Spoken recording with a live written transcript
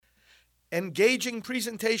engaging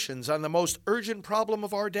presentations on the most urgent problem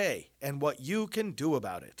of our day and what you can do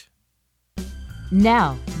about it.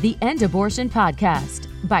 Now, the End Abortion Podcast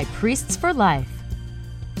by Priests for Life.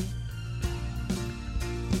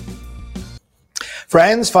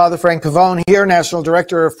 Friends, Father Frank Pavone here, National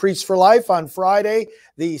Director of Priests for Life, on Friday,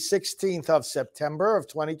 the 16th of September of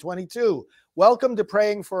 2022. Welcome to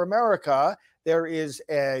Praying for America. There is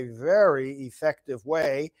a very effective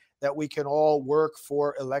way that we can all work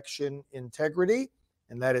for election integrity,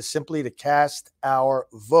 and that is simply to cast our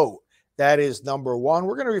vote. That is number one.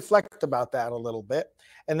 We're going to reflect about that a little bit.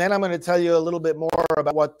 And then I'm going to tell you a little bit more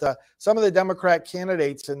about what some of the Democrat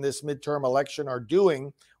candidates in this midterm election are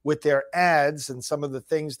doing with their ads and some of the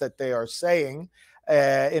things that they are saying,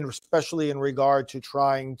 especially in regard to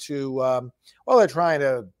trying to, they're trying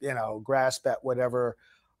to, grasp at whatever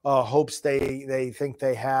hopes they think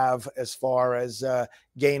they have as far as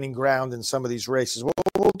gaining ground in some of these races.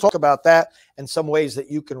 We'll talk about that and some ways that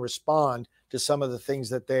you can respond to some of the things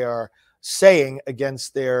that they are saying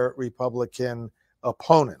against their Republican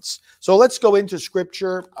opponents. So let's go into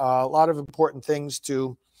Scripture. A lot of important things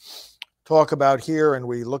to talk about here, and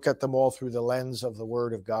we look at them all through the lens of the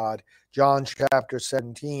Word of God. John chapter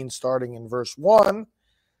 17, starting in verse 1.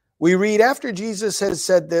 We read, after Jesus has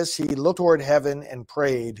said this, he looked toward heaven and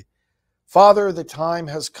prayed, Father, the time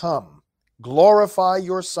has come. Glorify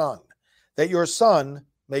your Son, that your Son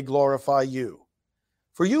may glorify you.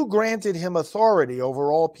 For you granted him authority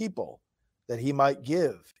over all people, that he might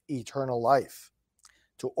give eternal life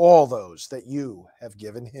to all those that you have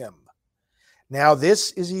given him. Now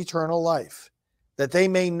this is eternal life, that they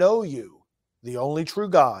may know you, the only true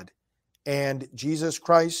God, and Jesus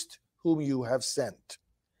Christ, whom you have sent.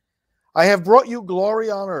 I have brought you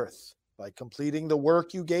glory on earth by completing the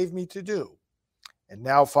work you gave me to do. And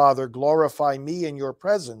now, Father, glorify me in your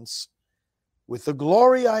presence with the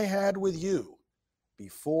glory I had with you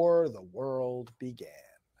before the world began.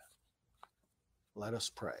 Let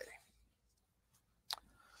us pray.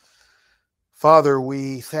 Father,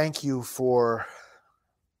 we thank you for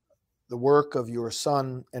the work of your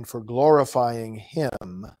Son and for glorifying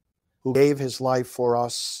him who gave his life for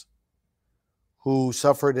us, who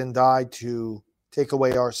suffered and died to take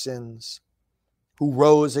away our sins, who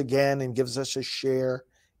rose again and gives us a share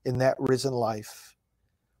in that risen life,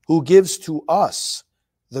 who gives to us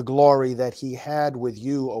the glory that he had with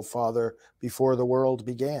you, O Father, before the world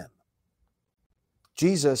began.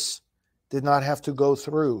 Jesus did not have to go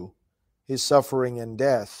through his suffering and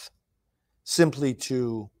death simply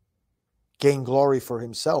to gain glory for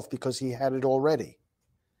himself, because he had it already.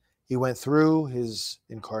 He went through his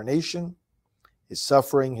incarnation, his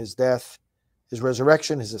suffering, his death, his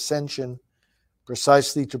resurrection, his ascension,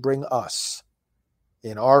 precisely to bring us,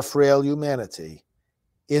 in our frail humanity,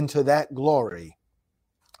 into that glory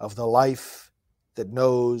of the life that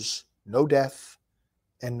knows no death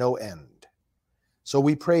and no end. So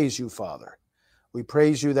we praise you, Father. We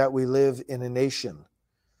praise you that we live in a nation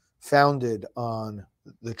founded on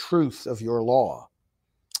the truth of your law,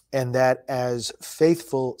 and that as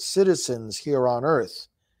faithful citizens here on earth,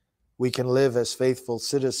 we can live as faithful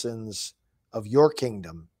citizens of your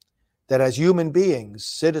kingdom, that as human beings,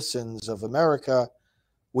 citizens of America,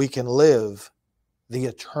 we can live the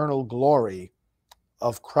eternal glory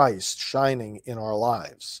of Christ shining in our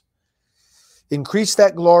lives. Increase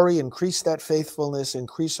that glory, increase that faithfulness,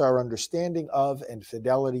 increase our understanding of and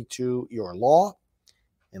fidelity to your law,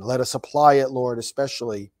 and let us apply it, Lord,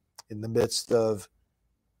 especially in the midst of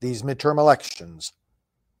these midterm elections,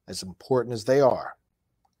 as important as they are.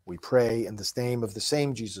 We pray in the name of the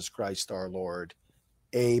same Jesus Christ, our Lord.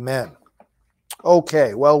 Amen.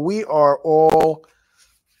 Okay, well, we are all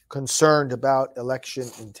concerned about election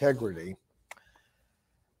integrity.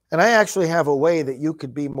 And I actually have a way that you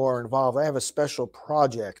could be more involved. I have a special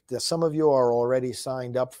project that some of you are already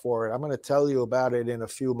signed up for it. I'm going to tell you about it in a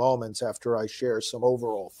few moments after I share some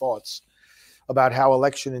overall thoughts about how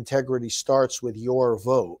election integrity starts with your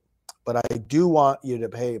vote. But I do want you to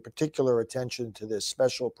pay particular attention to this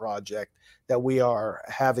special project that we are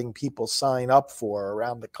having people sign up for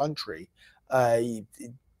around the country.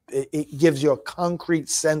 It gives you a concrete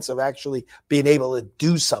sense of actually being able to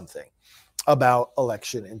do something about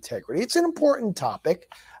election integrity. It's an important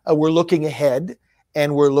topic. We're looking ahead,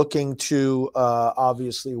 and we're looking to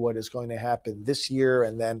obviously what is going to happen this year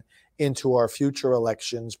and then into our future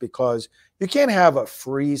elections, because you can't have a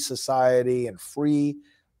free society and free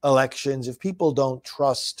elections if people don't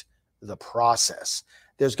trust the process.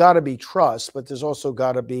 There's got to be trust, but there's also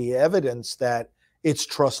got to be evidence that it's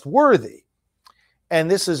trustworthy. And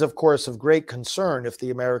this is, of course, of great concern if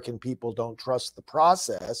the American people don't trust the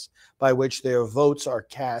process by which their votes are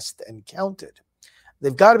cast and counted.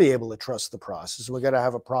 They've got to be able to trust the process. We've got to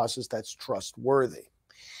have a process that's trustworthy.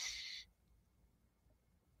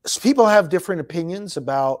 So people have different opinions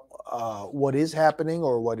about what is happening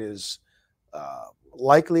or what is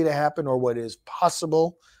likely to happen or what is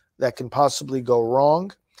possible that can possibly go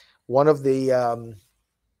wrong. One of the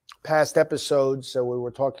past episodes, we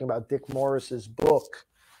were talking about Dick Morris's book,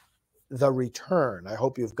 The Return. I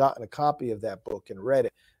hope you've gotten a copy of that book and read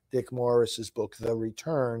it. Dick Morris's book, The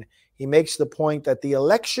Return. He makes the point that the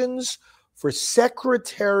elections for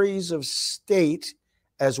secretaries of state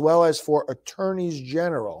as well as for attorneys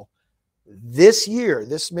general this year,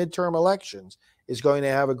 this midterm elections, is going to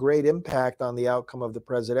have a great impact on the outcome of the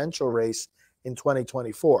presidential race in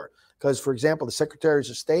 2024. Because, for example, the secretaries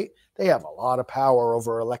of state, they have a lot of power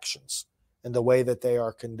over elections and the way that they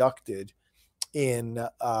are conducted in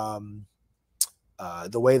the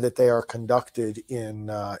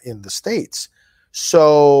states.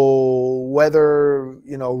 So whether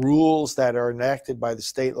rules that are enacted by the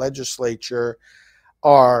state legislature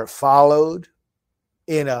are followed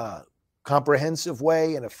in a comprehensive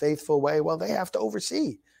way, in a faithful way, well, they have to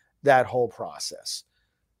oversee that whole process.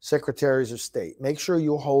 Secretaries of state, make sure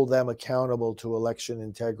you hold them accountable to election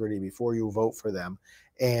integrity before you vote for them,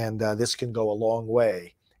 and this can go a long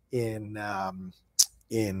way in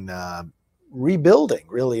rebuilding.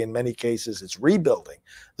 Really, in many cases, it's rebuilding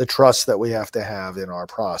the trust that we have to have in our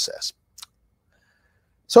process.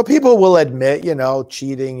 So people will admit,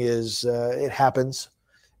 cheating is it happens,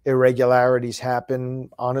 irregularities happen,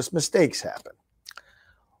 honest mistakes happen.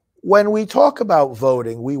 When we talk about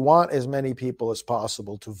voting, we want as many people as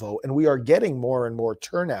possible to vote, and we are getting more and more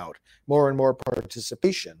turnout, more and more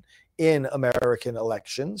participation in American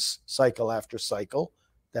elections, cycle after cycle.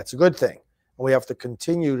 That's a good thing. And we have to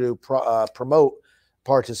continue to promote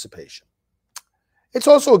participation. It's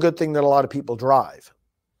also a good thing that a lot of people drive.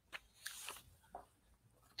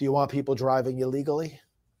 Do you want people driving illegally?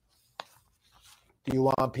 Do you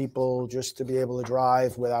want people just to be able to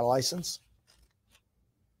drive without a license?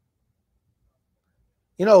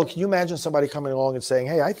 Can you imagine somebody coming along and saying,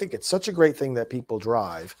 hey, I think it's such a great thing that people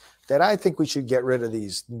drive that I think we should get rid of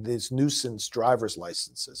these nuisance driver's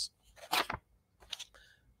licenses.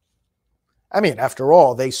 I mean, after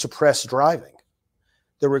all, they suppress driving.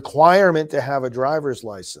 The requirement to have a driver's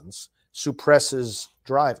license suppresses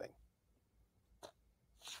driving.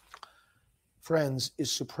 Friends, it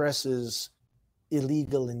suppresses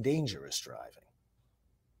illegal and dangerous driving.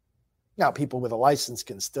 Now, people with a license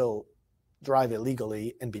can still drive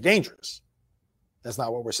illegally and be dangerous. That's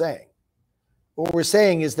not what we're saying. What we're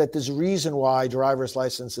saying is that there's a reason why driver's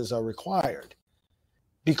licenses are required,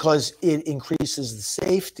 because it increases the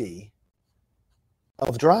safety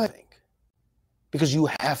of driving. Because you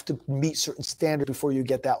have to meet certain standards before you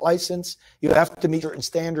get that license. You have to meet certain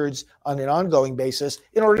standards on an ongoing basis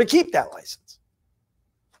in order to keep that license.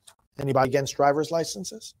 Anybody against driver's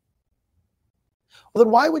licenses? Well,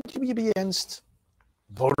 then why would you be against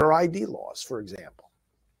voter ID laws, for example?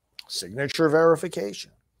 Signature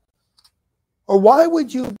verification. Or why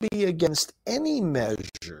would you be against any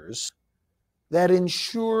measures that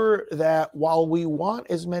ensure that while we want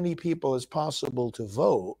as many people as possible to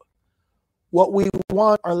vote, what we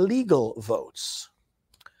want are legal votes?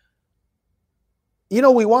 We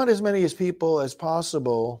want as many people as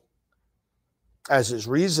possible, as is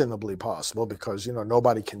reasonably possible, because,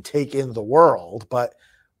 nobody can take in the world, but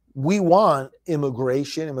we want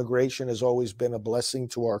immigration. Immigration has always been a blessing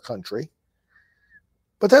to our country.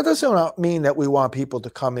 But that doesn't mean that we want people to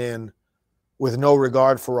come in with no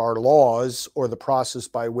regard for our laws or the process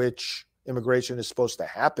by which immigration is supposed to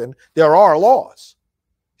happen. There are laws.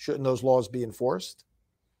 Shouldn't those laws be enforced?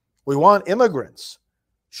 We want immigrants.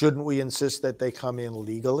 Shouldn't we insist that they come in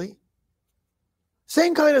legally?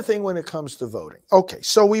 Same kind of thing when it comes to voting. Okay,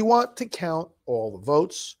 so we want to count all the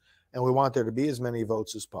votes, and we want there to be as many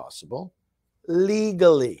votes as possible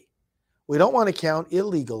legally. We don't want to count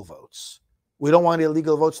illegal votes. We don't want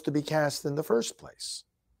illegal votes to be cast in the first place.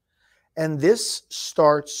 And this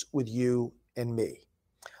starts with you and me.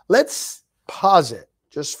 Let's posit,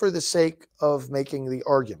 just for the sake of making the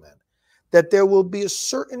argument, that there will be a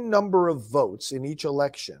certain number of votes in each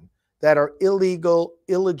election that are illegal,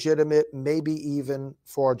 illegitimate, maybe even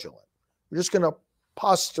fraudulent. We're just going to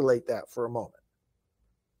postulate that for a moment.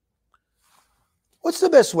 What's the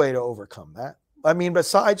best way to overcome that? I mean,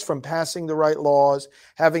 besides from passing the right laws,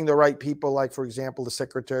 having the right people, like, for example, the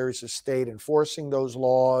secretaries of state enforcing those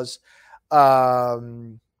laws, other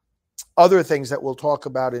things that we'll talk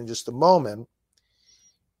about in just a moment.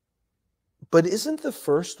 But isn't the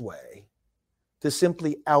first way to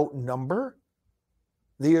simply outnumber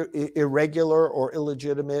the irregular or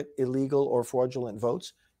illegitimate, illegal or fraudulent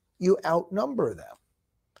votes? You outnumber them.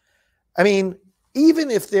 I mean,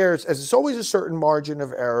 even if there's always a certain margin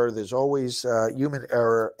of error, there's always human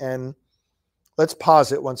error. And let's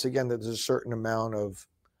posit once again that there's a certain amount of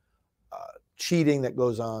cheating that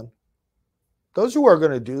goes on. Those who are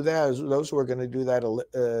going to do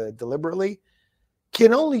that, deliberately,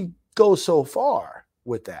 can only go so far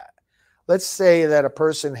with that. Let's say that a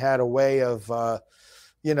person had a way of,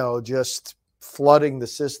 just flooding the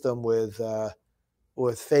system with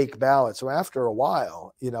fake ballots. So after a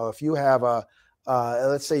while, if you have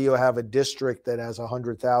let's say you have a district that has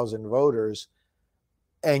 100,000 voters,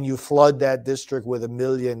 and you flood that district with 1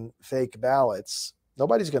 million fake ballots,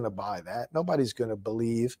 nobody's going to buy that. Nobody's going to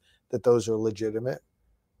believe that those are legitimate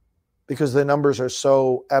because the numbers are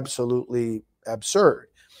so absolutely absurd.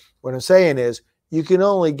 What I'm saying is you can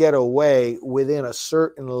only get away within a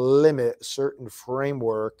certain limit, certain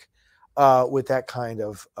framework with that kind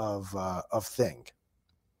of thing.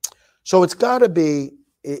 So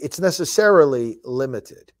it's necessarily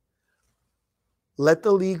limited. Let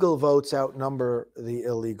the legal votes outnumber the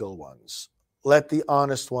illegal ones. Let the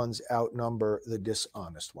honest ones outnumber the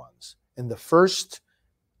dishonest ones. And the first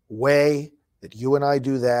way that you and I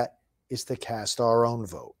do that is to cast our own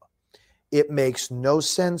vote. It makes no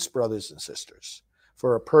sense, brothers and sisters,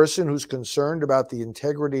 for a person who's concerned about the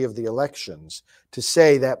integrity of the elections to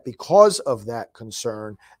say that because of that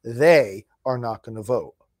concern, they are not going to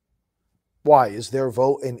vote. Why? Is their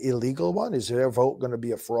vote an illegal one? Is their vote going to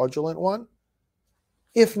be a fraudulent one?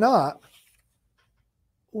 If not,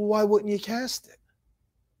 why wouldn't you cast it?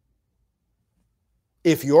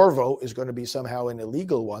 If your vote is going to be somehow an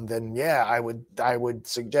illegal one, then yeah, I would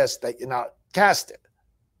suggest that you not cast it.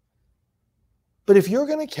 But if you're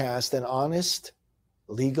going to cast an honest,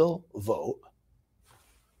 legal vote,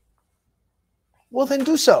 well, then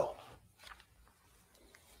do so.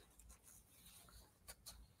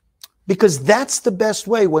 Because that's the best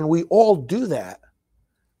way when we all do that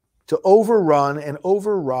to overrun and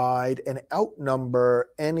override and outnumber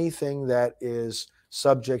anything that is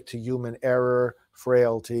subject to human error,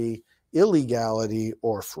 frailty, illegality,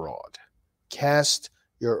 or fraud. Cast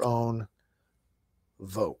your own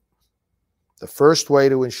vote. The first way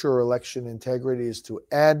to ensure election integrity is to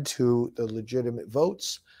add to the legitimate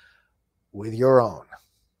votes with your own.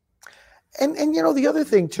 And the other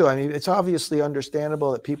thing too, I mean, it's obviously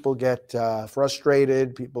understandable that people get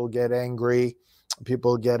frustrated, people get angry,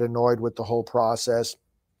 people get annoyed with the whole process.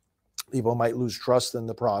 People might lose trust in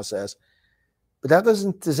the process. But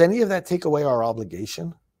does any of that take away our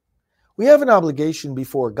obligation? We have an obligation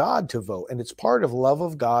before God to vote, and it's part of love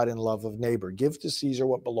of God and love of neighbor. Give to Caesar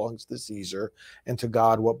what belongs to Caesar, and to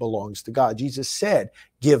God what belongs to God. Jesus said,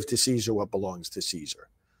 give to Caesar what belongs to Caesar.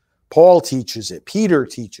 Paul teaches it. Peter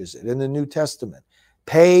teaches it in the New Testament.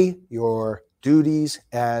 Pay your duties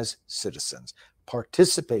as citizens.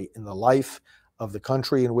 Participate in the life of the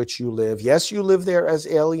country in which you live. Yes, you live there as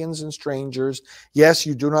aliens and strangers. Yes,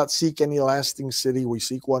 you do not seek any lasting city. We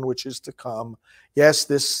seek one which is to come. Yes,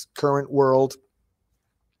 this current world,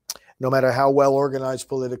 no matter how well organized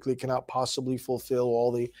politically, cannot possibly fulfill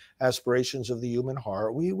all the aspirations of the human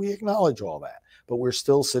heart. We acknowledge all that. But we're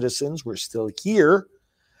still citizens. We're still here.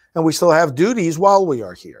 And we still have duties while we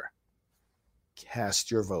are here.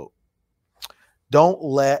 Cast your vote. Don't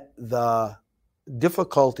let the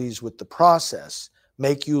difficulties with the process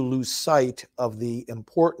make you lose sight of the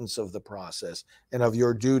importance of the process and of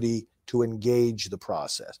your duty to engage the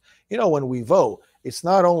process. When we vote, it's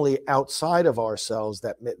not only outside of ourselves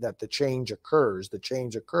that the change occurs. The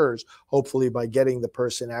change occurs hopefully by getting the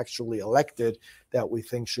person actually elected that we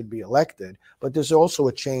think should be elected, but there's also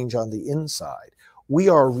a change on the inside. We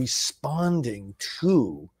are responding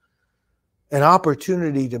to an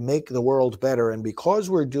opportunity to make the world better. And because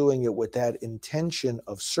we're doing it with that intention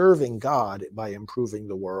of serving God by improving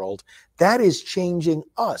the world, that is changing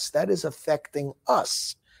us. That is affecting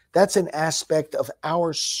us. That's an aspect of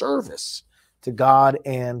our service to God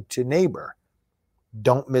and to neighbor.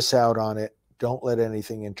 Don't miss out on it. Don't let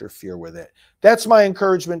anything interfere with it. That's my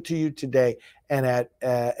encouragement to you today. And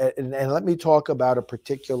let me talk about a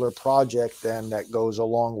particular project then that goes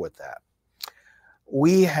along with that.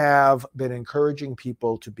 We have been encouraging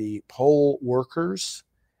people to be poll workers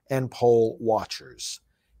and poll watchers.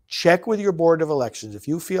 Check with your board of elections. If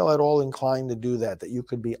you feel at all inclined to do that you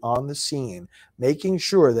could be on the scene, making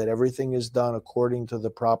sure that everything is done according to the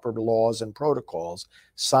proper laws and protocols.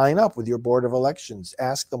 Sign up with your board of elections.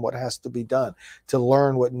 Ask them what has to be done to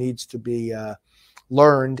learn what needs to be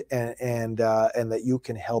learned and that you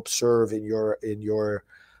can help serve in your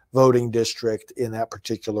voting district in that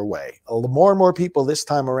particular way. More and more people this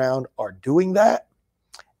time around are doing that,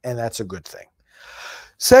 and that's a good thing.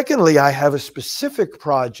 Secondly, I have a specific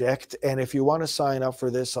project, and if you want to sign up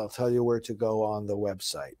for this, I'll tell you where to go on the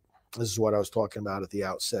website. This is what I was talking about at the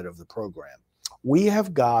outset of the program. We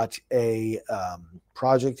have got a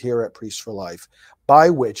project here at Priests for Life by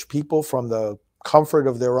which people from the comfort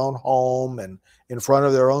of their own home and in front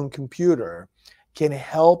of their own computer can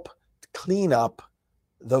help clean up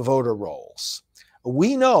the voter rolls.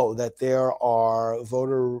 We know that there are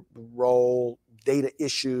voter roll data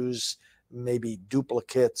issues, maybe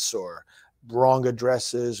duplicates or wrong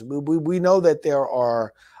addresses. We know that there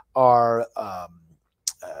are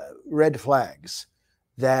red flags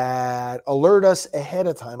that alert us ahead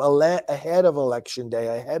of time, ahead of Election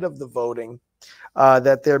Day, ahead of the voting,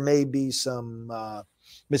 that there may be some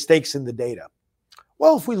mistakes in the data.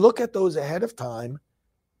 Well, if we look at those ahead of time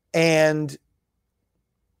and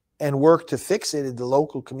work to fix it in the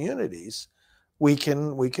local communities, we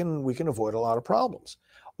can avoid a lot of problems.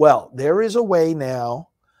 Well, there is a way now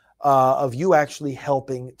of you actually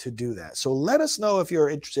helping to do that. So let us know if you're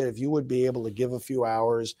interested, if you would be able to give a few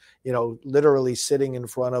hours, literally sitting in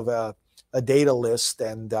front of a data list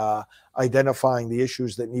and identifying the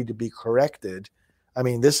issues that need to be corrected. I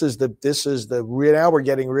mean, now we're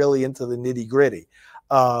getting really into the nitty gritty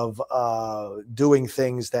of doing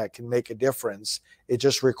things that can make a difference. It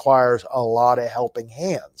just requires a lot of helping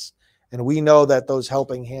hands. And we know that those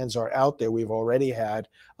helping hands are out there. We've already had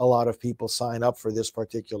a lot of people sign up for this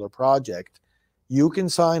particular project. You can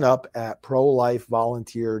sign up at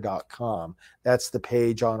prolifevolunteer.com. That's the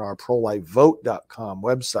page on our prolifevote.com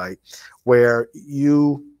website where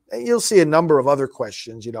you'll see a number of other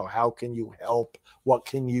questions. How can you help? What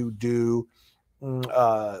can you do?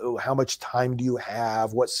 How much time do you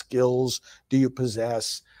have? What skills do you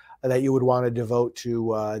possess that you would want to devote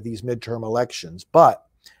to these midterm elections? But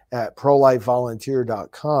at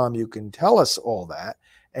prolifevolunteer.com, you can tell us all that,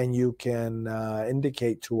 and you can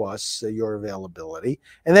indicate to us your availability,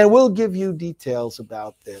 and then we'll give you details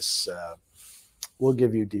about this. We'll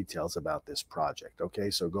give you details about this project.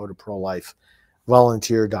 Okay, so go to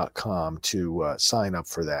prolifevolunteer.com to sign up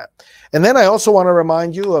for that. And then I also want to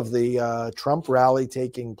remind you of the Trump rally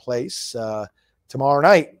taking place tomorrow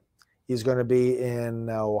night. He's going to be in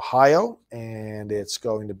Ohio, and it's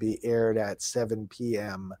going to be aired at 7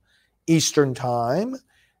 p.m. Eastern Time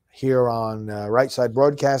here on Right Side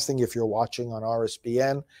Broadcasting. If you're watching on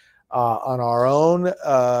RSBN, on our own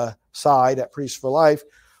side at Priests for Life,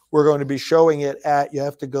 we're going to be showing it you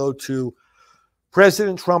have to go to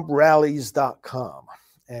PresidentTrumpRallies.com.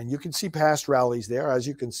 And you can see past rallies there, as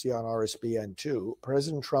you can see on RSBN too,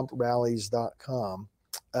 PresidentTrumpRallies.com.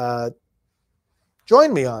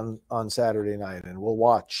 Join me on Saturday night, and we'll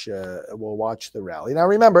watch the rally. Now,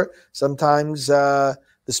 remember, sometimes the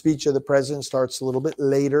speech of the president starts a little bit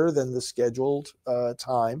later than the scheduled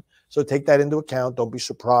time, so take that into account. Don't be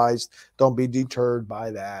surprised. Don't be deterred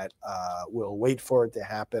by that. We'll wait for it to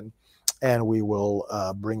happen, and we will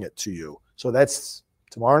bring it to you. So that's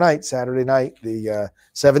tomorrow night, Saturday night, the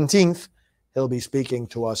 17th. He'll be speaking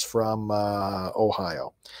to us from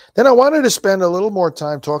Ohio. Then I wanted to spend a little more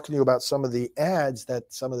time talking to you about some of the ads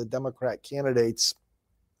that some of the Democrat candidates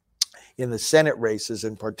in the Senate races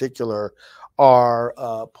in particular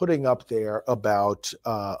are putting up there about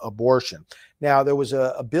abortion. Now, there was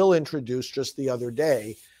a bill introduced just the other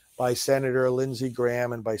day by Senator Lindsey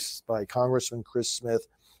Graham and by Congressman Chris Smith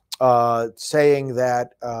saying that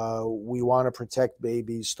we want to protect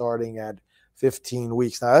babies starting at 15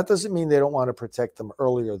 weeks. Now, that doesn't mean they don't want to protect them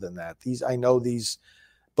earlier than that.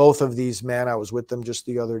 Both of these men, I was with them just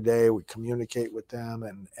the other day. We communicate with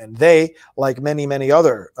them, and they, like many, many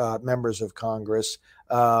other members of Congress,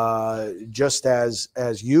 just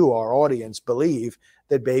as you, our audience, believe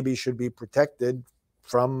that babies should be protected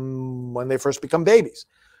from when they first become babies.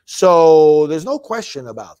 So there's no question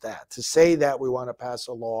about that. To say that we want to pass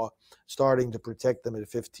a law starting to protect them at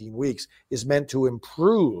 15 weeks is meant to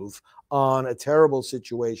improve on a terrible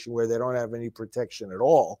situation where they don't have any protection at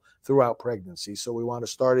all throughout pregnancy. So we want to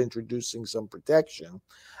start introducing some protection.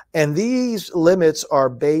 And these limits are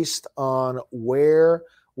based on where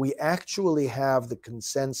we actually have the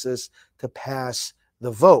consensus to pass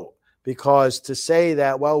the vote. Because to say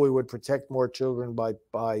that, well, we would protect more children by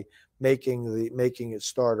making it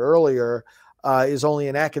start earlier is only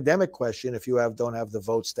an academic question if you don't have the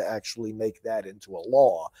votes to actually make that into a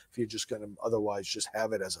law, if you're just going to otherwise just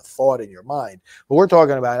have it as a thought in your mind. But we're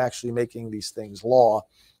talking about actually making these things law,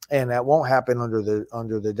 and that won't happen under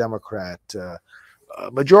the Democrat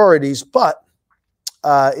majorities. But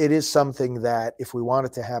it is something that if we want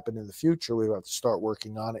it to happen in the future, we have to start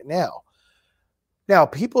working on it now. Now,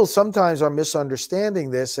 people sometimes are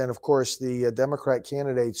misunderstanding this. And of course, the Democrat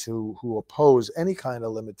candidates who oppose any kind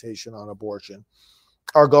of limitation on abortion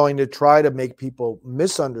are going to try to make people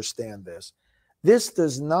misunderstand this. This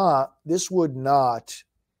would not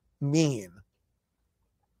mean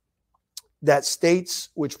that states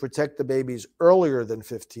which protect the babies earlier than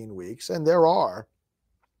 15 weeks, and there are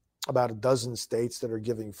about a dozen states that are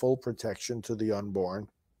giving full protection to the unborn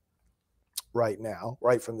right now,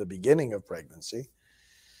 right from the beginning of pregnancy.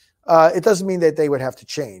 It doesn't mean that they would have to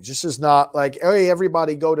change. This is not like, hey,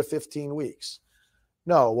 everybody go to 15 weeks.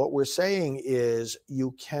 No, what we're saying is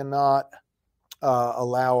you cannot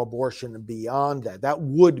allow abortion beyond that. That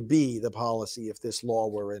would be the policy if this law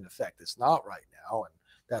were in effect. It's not right now, and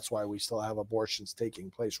that's why we still have abortions taking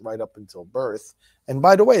place right up until birth. And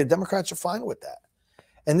by the way, the Democrats are fine with that.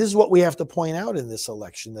 And this is what we have to point out in this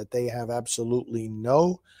election, that they have absolutely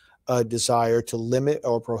no desire to limit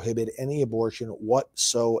or prohibit any abortion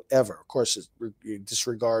whatsoever. Of course, it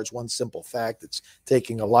disregards one simple fact: it's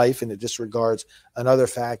taking a life, and it disregards another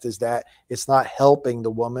fact is that it's not helping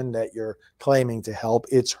the woman that you're claiming to help,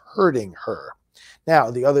 it's hurting her. Now,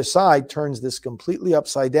 the other side turns this completely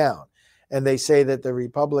upside down, and they say that the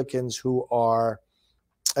Republicans who are,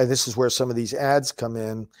 and this is where some of these ads come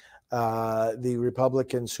in, the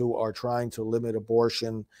Republicans who are trying to limit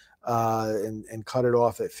abortion and cut it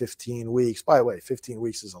off at 15 weeks. By the way, 15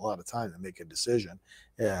 weeks is a lot of time to make a decision.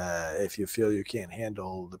 If you feel you can't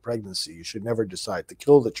handle the pregnancy, you should never decide to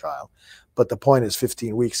kill the child. But the point is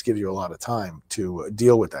 15 weeks give you a lot of time to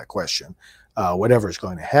deal with that question, whatever is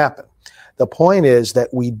going to happen. The point is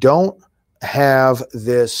that we don't have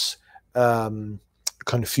this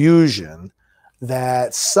confusion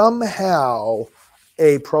that somehow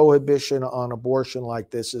a prohibition on abortion like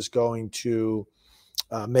this is going to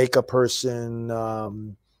make a person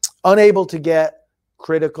unable to get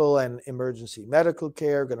critical and emergency medical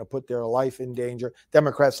care, going to put their life in danger.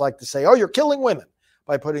 Democrats like to say, oh, you're killing women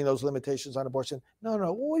by putting those limitations on abortion. No,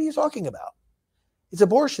 what are you talking about? It's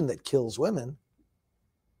abortion that kills women.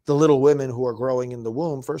 The little women who are growing in the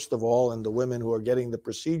womb, first of all, and the women who are getting the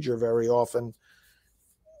procedure very often.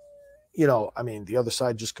 The other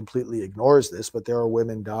side just completely ignores this, but there are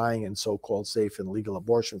women dying in so-called safe and legal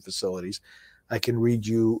abortion facilities. I can read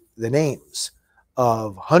you the names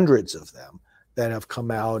of hundreds of them that have come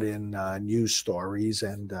out in news stories,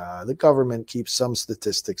 and the government keeps some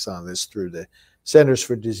statistics on this through the Centers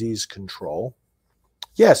for Disease Control.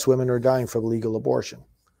 Yes, women are dying from legal abortion.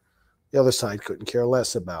 The other side couldn't care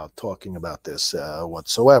less about talking about this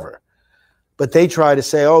whatsoever. But they try to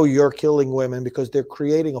say, oh, you're killing women, because they're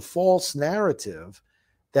creating a false narrative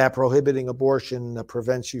that prohibiting abortion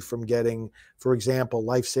prevents you from getting, for example,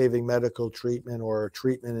 life-saving medical treatment or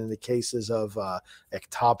treatment in the cases of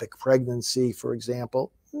ectopic pregnancy, for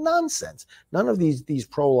example. Nonsense. None of these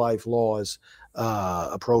pro-life laws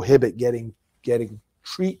prohibit getting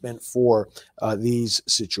treatment for these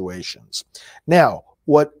situations. Now,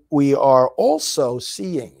 what we are also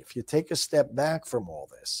seeing, if you take a step back from all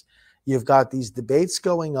this, you've got these debates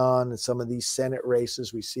going on in some of these Senate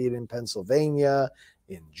races. We see it in Pennsylvania,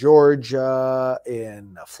 in Georgia,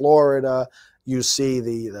 in Florida. You see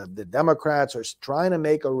the Democrats are trying to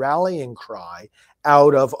make a rallying cry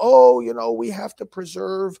out of, we have to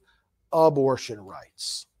preserve abortion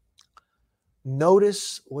rights.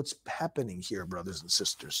 Notice what's happening here, brothers and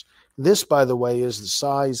sisters. This, by the way, is the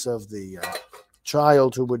size of the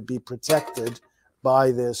child who would be protected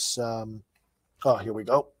by this. Here we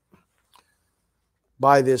go.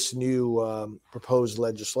 By this new proposed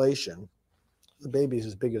legislation. The baby is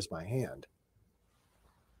as big as my hand.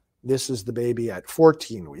 This is the baby at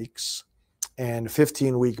 14 weeks. And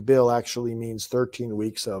 15-week bill actually means 13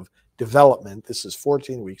 weeks of development. This is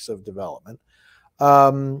 14 weeks of development.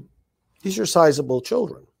 These are sizable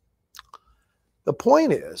children. The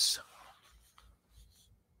point is,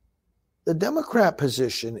 the Democrat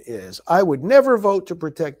position is, I would never vote to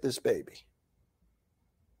protect this baby.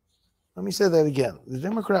 Let me say that again. The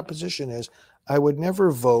Democrat position is, I would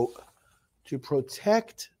never vote to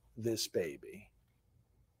protect this baby.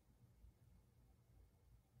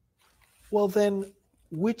 Well, then,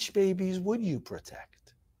 which babies would you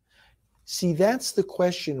protect? See, that's the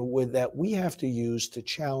question that we have to use to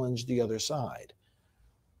challenge the other side.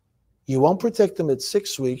 You won't protect them at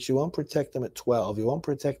 6 weeks. You won't protect them at 12. You won't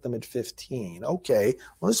protect them at 15. Okay,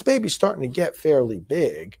 well, this baby's starting to get fairly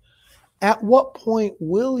big. At what point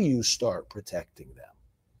will you start protecting them?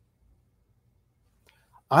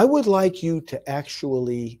 I would like you to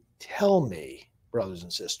actually tell me brothers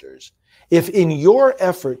and sisters, if in your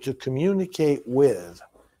effort to communicate with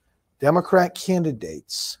Democrat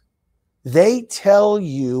candidates, they tell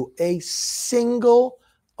you a single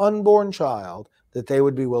unborn child that they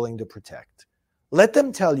would be willing to protect. Let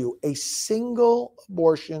them tell you a single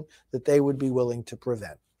abortion that they would be willing to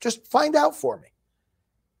prevent. Just find out for me.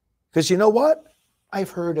 Because you know what? I've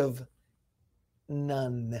heard of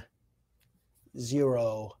none,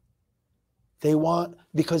 zero. They want,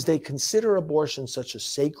 because they consider abortion such a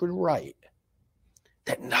sacred right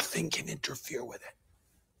that nothing can interfere with it.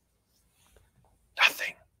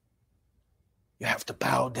 Nothing. You have to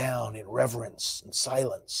bow down in reverence and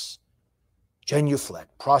silence,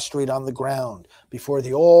 genuflect, prostrate on the ground before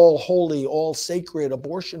the all holy, all sacred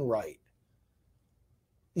abortion right.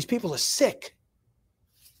 These people are sick,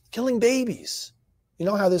 killing babies. You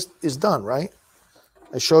know how this is done, right?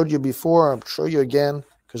 I showed you before. I'll show you again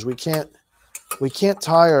because we can't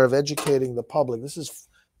tire of educating the public.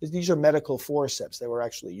 These are medical forceps. They were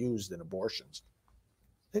actually used in abortions.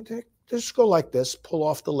 They just go like this, pull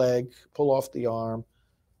off the leg, pull off the arm,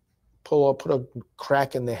 put a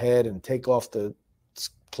crack in the head and take off the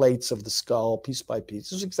plates of the skull piece by piece.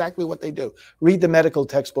 This is exactly what they do. Read the medical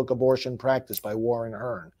textbook Abortion Practice by Warren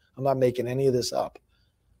Hearn. I'm not making any of this up.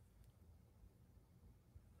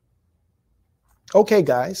 Okay,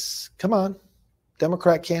 guys, come on.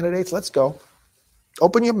 Democrat candidates, let's go.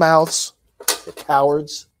 Open your mouths, you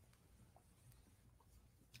cowards.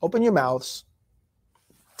 Open your mouths.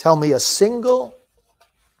 Tell me a single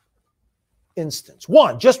instance,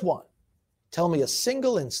 just one. Tell me a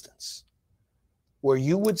single instance where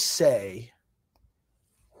you would say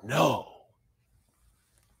no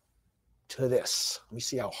to this. Let me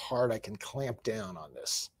see how hard I can clamp down on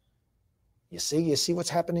this. You see what's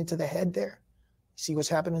happening to the head there? You see what's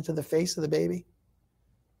happening to the face of the baby?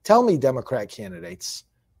 Tell me, Democrat candidates.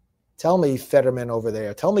 Tell me, Fetterman over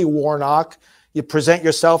there. Tell me, Warnock. You present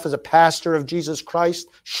yourself as a pastor of Jesus Christ.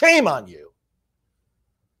 Shame on you.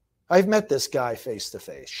 I've met this guy face to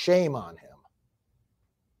face. Shame on him.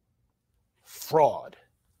 Fraud.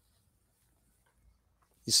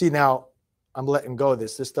 You see, now I'm letting go of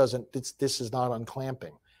this. This is not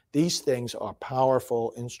unclamping. These things are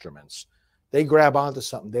powerful instruments. They grab onto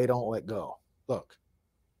something. They don't let go. Look.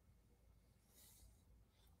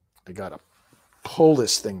 I got to pull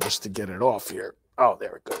this thing just to get it off here. Oh,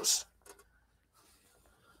 there it goes.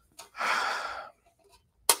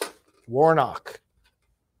 Warnock.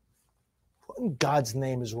 What in God's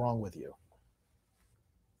name is wrong with you?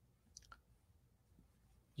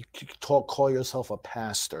 You call yourself a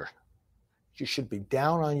pastor. You should be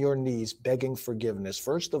down on your knees begging forgiveness,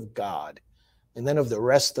 first of God, and then of the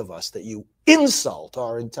rest of us, that you insult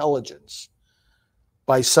our intelligence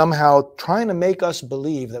by somehow trying to make us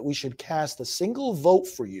believe that we should cast a single vote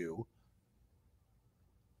for you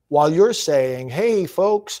while you're saying, hey,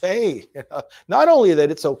 folks, hey, not only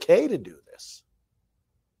that it's okay to do this,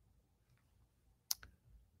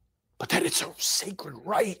 but that it's a sacred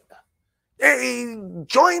right. Hey,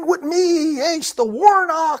 join with me. Hey, it's the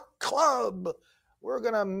Warnock Club. We're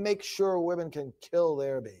going to make sure women can kill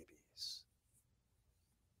their babies.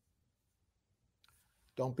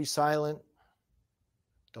 Don't be silent.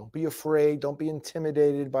 Don't be afraid. Don't be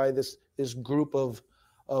intimidated by this group of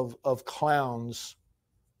clowns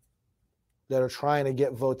that are trying to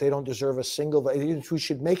get votes. They don't deserve a single vote. We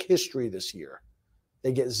should make history this year.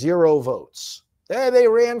 They get 0 votes. They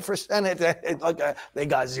ran for Senate. They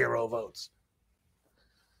got 0 votes.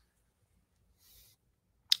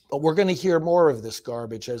 But we're going to hear more of this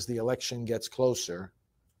garbage as the election gets closer.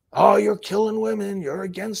 Oh, you're killing women. You're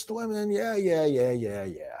against women. Yeah.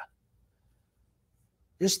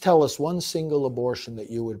 Just tell us one single abortion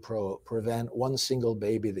that you would prevent, one single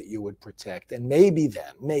baby that you would protect. And maybe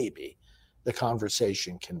the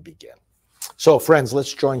conversation can begin. So, friends,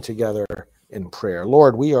 let's join together in prayer.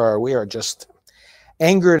 Lord, we are just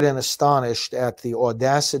angered and astonished at the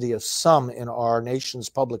audacity of some in our nation's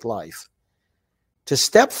public life to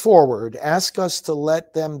step forward, ask us to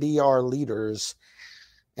let them be our leaders,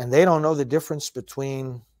 and they don't know the difference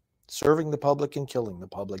between serving the public and killing the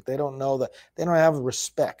public. They don't know that. They don't have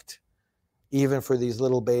respect even for these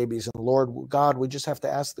little babies. And Lord God, we just have to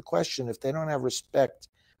ask the question, if they don't have respect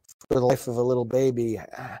for the life of a little baby,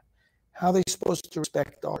 how are they supposed to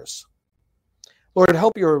respect ours? Lord,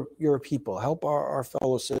 help your people, help our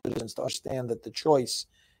fellow citizens to understand that the choice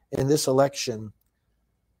in this election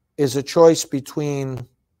is a choice between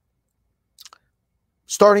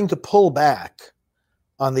starting to pull back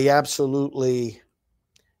on the absolutely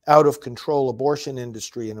out of control abortion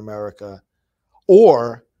industry in America,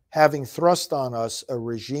 or having thrust on us a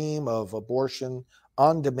regime of abortion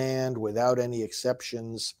on demand, without any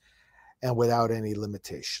exceptions, and without any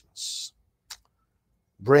limitations.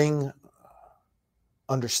 Bring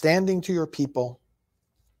understanding to your people.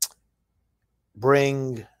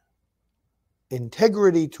 Bring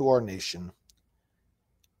integrity to our nation.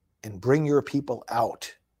 And bring your people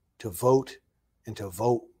out to vote and to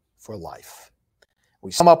vote for life.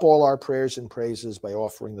 We sum up all our prayers and praises by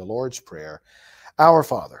offering the Lord's Prayer. Our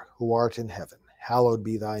Father, who art in heaven, hallowed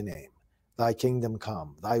be thy name. Thy kingdom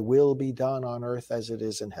come, thy will be done on earth as it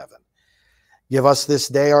is in heaven. Give us this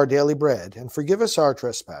day our daily bread, and forgive us our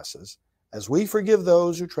trespasses, as we forgive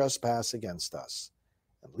those who trespass against us.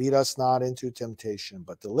 And lead us not into temptation,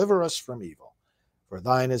 but deliver us from evil. For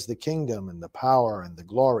thine is the kingdom and the power and the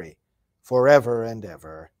glory forever and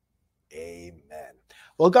ever. Amen.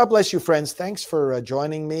 Well, God bless you, friends. Thanks for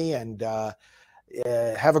joining me, and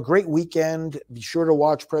have a great weekend. Be sure to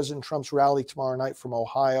watch President Trump's rally tomorrow night from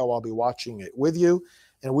Ohio. I'll be watching it with you,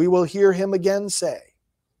 and we will hear him again say,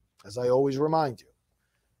 as I always remind you,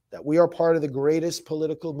 that we are part of the greatest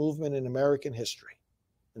political movement in American history,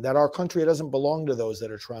 and that our country doesn't belong to those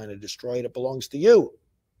that are trying to destroy it. It belongs to you.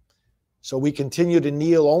 So we continue to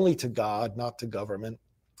kneel only to God, not to government,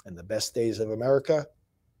 and the best days of America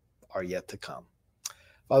are yet to come.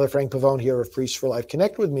 Father Frank Pavone here of Priests for Life.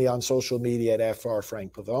 Connect with me on social media at Fr.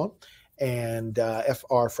 Frank Pavone and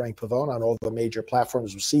Fr. Frank Pavone on all the major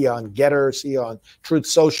platforms. See you on Getter, see you on Truth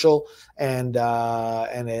Social, and all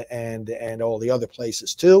the other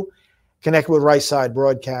places too. Connect with Right Side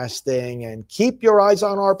Broadcasting and keep your eyes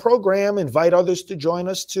on our program. Invite others to join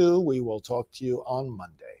us too. We will talk to you on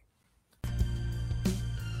Monday.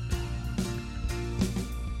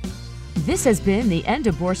 This has been the End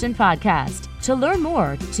Abortion Podcast. To learn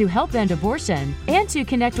more, to help end abortion, and to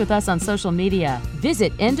connect with us on social media,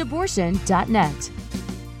 visit endabortion.net.